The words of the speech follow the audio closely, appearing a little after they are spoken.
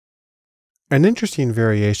An interesting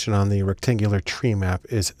variation on the rectangular tree map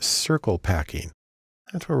is circle packing.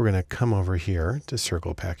 That's where we're going to come over here to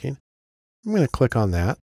circle packing. I'm going to click on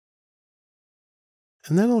that.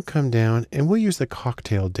 And then I'll come down and we'll use the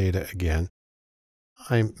cocktail data again.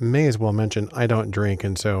 I may as well mention I don't drink,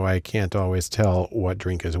 and so I can't always tell what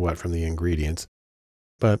drink is what from the ingredients.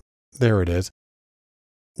 But there it is.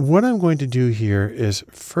 What I'm going to do here is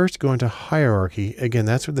first go into hierarchy. Again,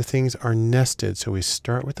 that's where the things are nested. So we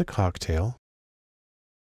start with the cocktail.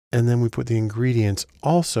 And then we put the ingredients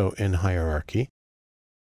also in hierarchy.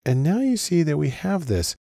 And now you see that we have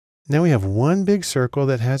this. Now we have one big circle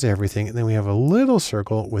that has everything, and then we have a little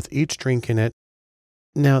circle with each drink in it.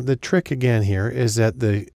 Now the trick again here is that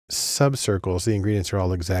the subcircles, the ingredients are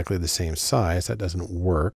all exactly the same size. That doesn't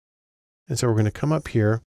work. And so we're going to come up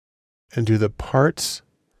here and do the parts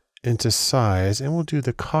into size, and we'll do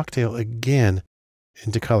the cocktail again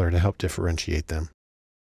into color to help differentiate them.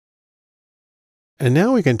 And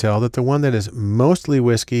now we can tell that the one that is mostly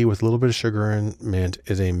whiskey with a little bit of sugar and mint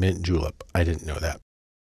is a mint julep. I didn't know that.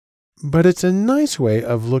 But it's a nice way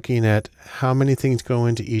of looking at how many things go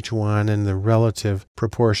into each one and the relative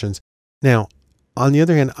proportions. Now, on the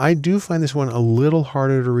other hand, I do find this one a little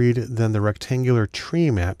harder to read than the rectangular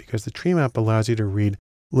tree map, because the tree map allows you to read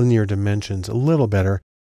linear dimensions a little better.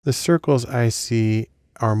 The circles I see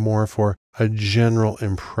are more for a general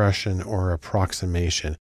impression or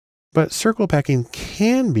approximation. But circle packing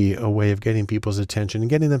can be a way of getting people's attention and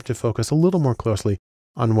getting them to focus a little more closely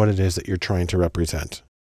on what it is that you're trying to represent.